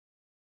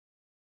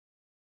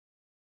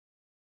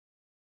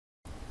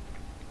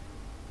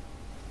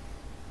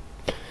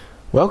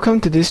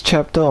Welcome to this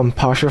chapter on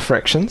partial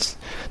fractions.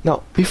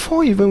 Now,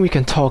 before even we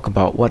can talk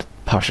about what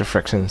partial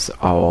fractions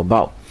are all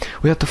about,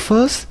 we have to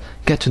first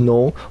get to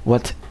know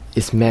what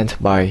is meant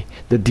by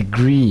the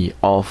degree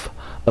of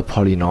a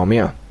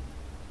polynomial.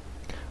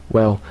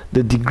 Well,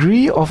 the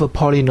degree of a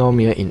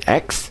polynomial in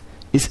x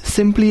is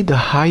simply the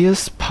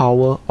highest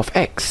power of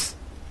x.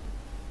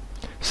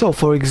 So,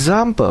 for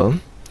example,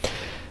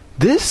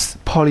 this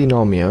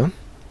polynomial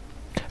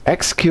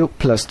x cubed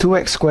plus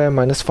 2x squared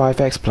minus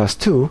 5x plus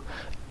 2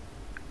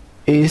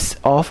 is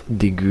of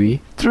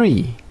degree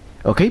 3,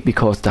 okay,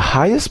 because the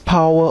highest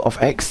power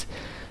of x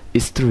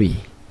is 3.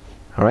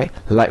 Alright,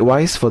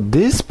 likewise for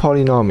this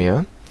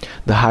polynomial,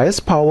 the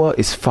highest power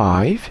is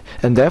 5,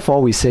 and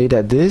therefore we say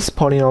that this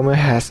polynomial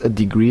has a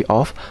degree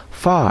of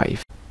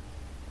 5.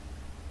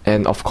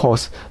 And of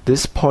course,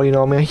 this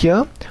polynomial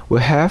here will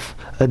have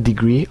a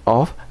degree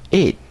of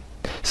 8.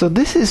 So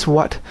this is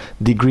what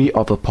degree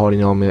of a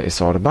polynomial is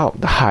all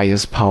about, the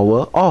highest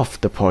power of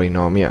the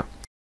polynomial.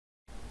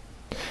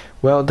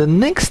 Well, the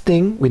next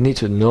thing we need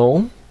to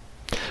know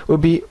will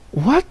be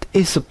what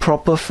is a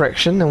proper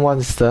fraction and what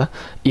is the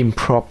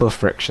improper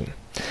fraction.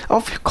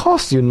 Of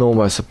course you know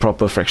what's a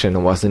proper fraction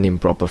and what's an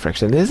improper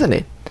fraction, isn't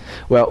it?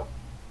 Well,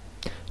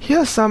 here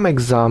are some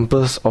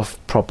examples of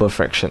proper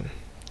fraction.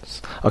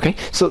 Okay,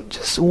 so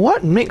just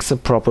what makes a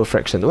proper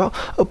fraction? Well,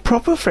 a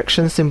proper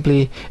fraction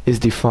simply is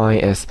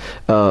defined as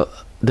the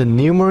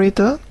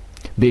numerator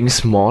being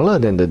smaller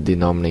than the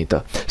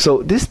denominator.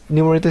 So this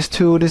numerator is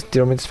 2, this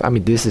denominator is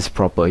 5. This is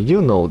proper.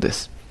 You know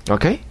this.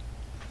 Okay?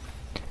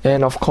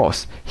 And of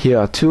course, here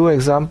are two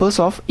examples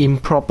of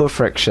improper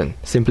fraction.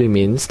 Simply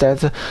means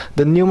that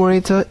the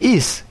numerator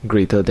is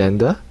greater than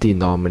the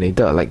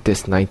denominator, like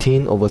this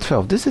 19 over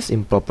 12. This is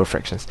improper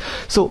fractions.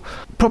 So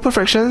proper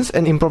fractions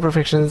and improper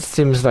fractions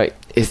seems like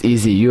it's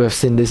easy. You have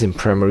seen this in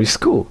primary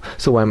school.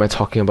 So why am I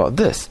talking about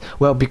this?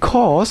 Well,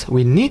 because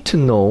we need to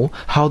know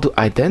how to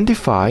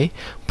identify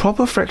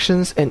proper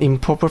fractions and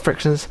improper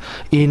fractions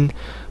in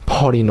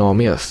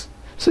polynomials.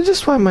 So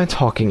just what am I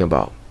talking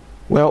about?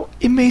 Well,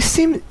 it may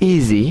seem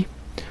easy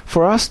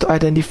for us to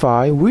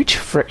identify which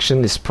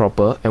fraction is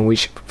proper and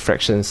which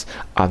fractions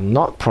are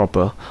not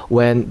proper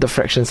when the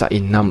fractions are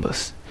in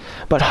numbers.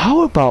 But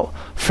how about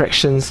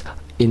fractions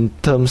in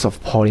terms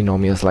of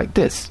polynomials like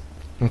this?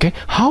 Okay,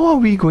 how are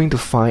we going to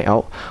find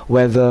out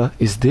whether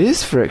is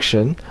this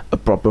fraction a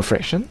proper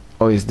fraction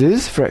or is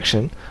this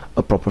fraction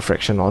a proper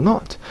fraction or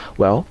not?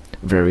 Well,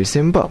 very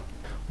simple.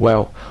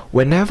 Well,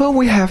 whenever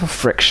we have a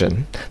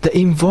fraction that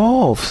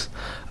involves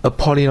a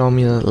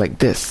polynomial like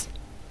this,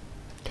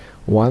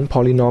 one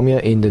polynomial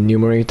in the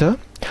numerator,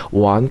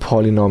 one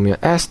polynomial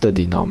as the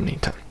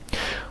denominator.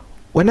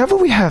 Whenever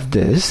we have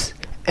this,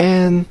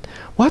 and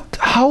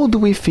how do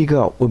we figure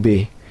out will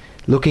be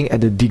looking at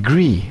the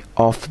degree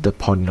of the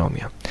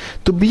polynomial.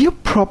 To be a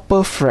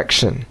proper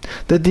fraction,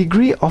 the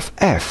degree of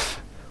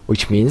f,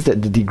 which means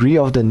that the degree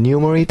of the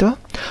numerator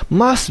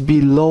must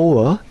be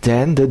lower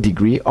than the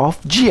degree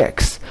of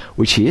gx,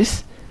 which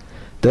is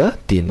the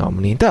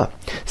denominator.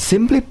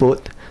 Simply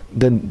put,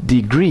 the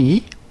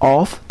degree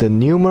of the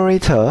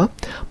numerator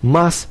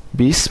must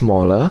be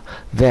smaller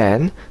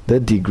than the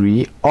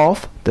degree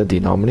of the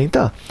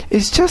denominator.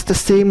 It's just the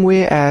same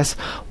way as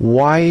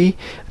y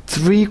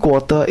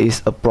 3/4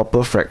 is a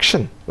proper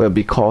fraction. Well,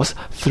 because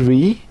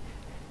 3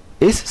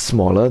 is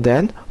smaller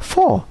than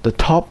 4. The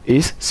top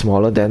is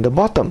smaller than the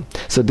bottom.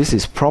 So this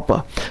is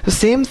proper. The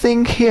same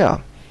thing here.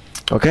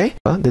 Okay?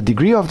 The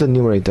degree of the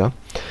numerator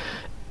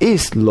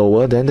is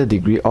lower than the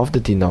degree of the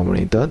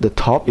denominator. The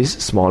top is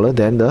smaller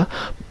than the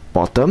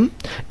bottom.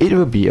 It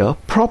will be a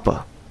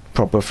proper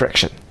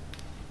fraction.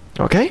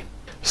 Okay?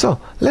 So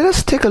let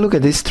us take a look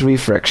at these three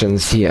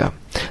fractions here.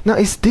 Now,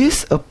 is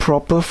this a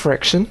proper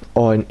fraction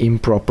or an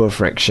improper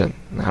fraction?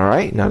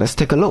 Alright, now let's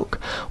take a look.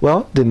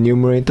 Well, the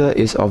numerator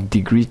is of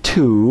degree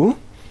 2.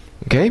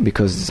 Okay,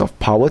 because it's of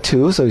power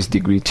 2, so it's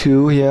degree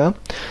 2 here.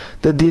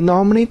 The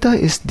denominator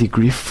is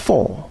degree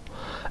 4.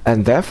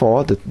 And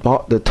therefore,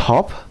 the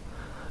top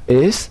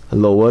is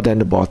lower than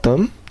the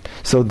bottom,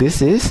 so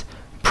this is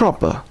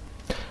proper.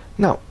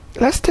 Now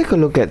let's take a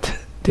look at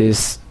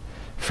this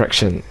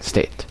fraction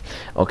state.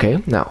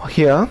 Okay, now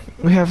here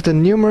we have the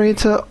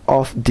numerator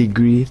of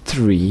degree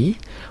 3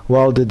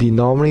 while the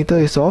denominator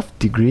is of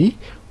degree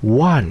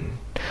 1,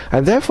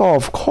 and therefore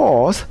of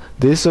course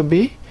this will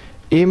be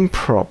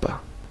improper.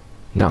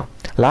 Now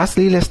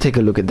lastly, let's take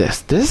a look at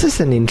this. This is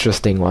an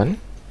interesting one.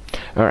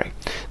 Alright,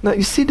 now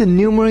you see the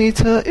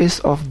numerator is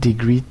of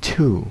degree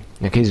 2.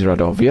 Okay, it's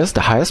rather obvious.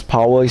 The highest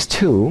power is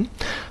 2.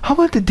 How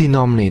about the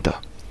denominator?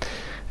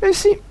 You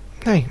see,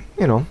 hey,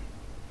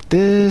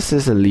 this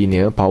is a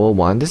linear power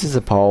 1, this is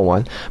a power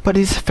 1, but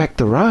it's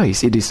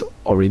factorized. It is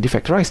already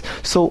factorized.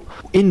 So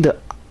in the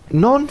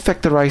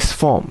non-factorized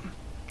form,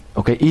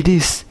 okay, it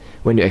is,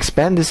 when you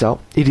expand this out,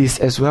 it is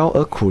as well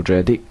a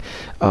quadratic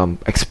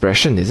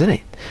expression, isn't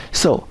it?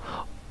 So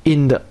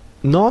in the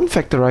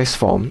non-factorized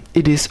form,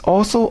 it is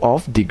also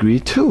of degree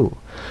 2.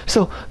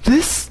 So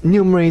this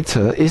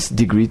numerator is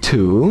degree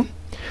 2,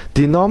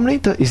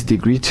 denominator is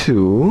degree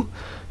 2.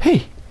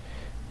 Hey,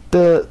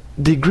 the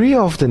degree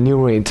of the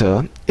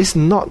numerator is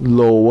not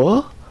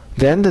lower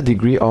than the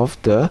degree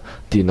of the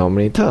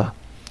denominator.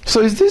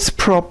 So is this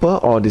proper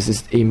or this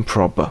is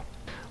improper?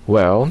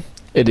 Well,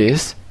 it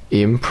is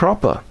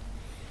improper.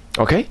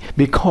 Okay,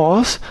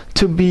 because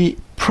to be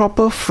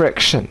proper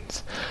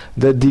fractions,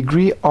 the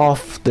degree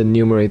of the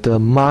numerator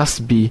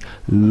must be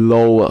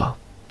lower.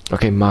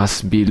 Okay,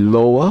 must be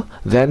lower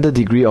than the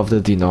degree of the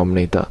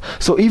denominator.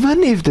 So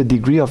even if the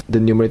degree of the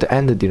numerator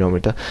and the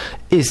denominator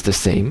is the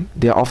same,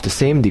 they are of the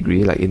same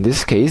degree, like in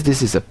this case,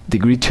 this is a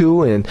degree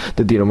 2 and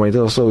the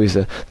denominator also is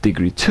a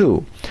degree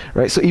 2,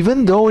 right? So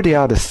even though they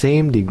are the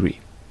same degree,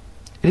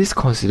 it is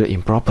considered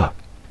improper.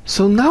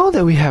 So now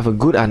that we have a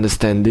good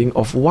understanding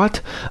of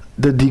what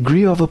the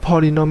degree of a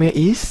polynomial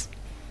is,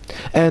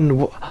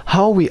 and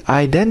how we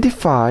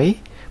identify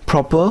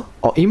proper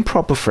or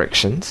improper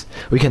fractions,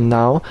 we can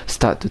now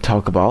start to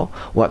talk about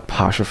what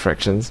partial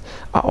fractions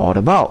are all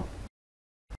about.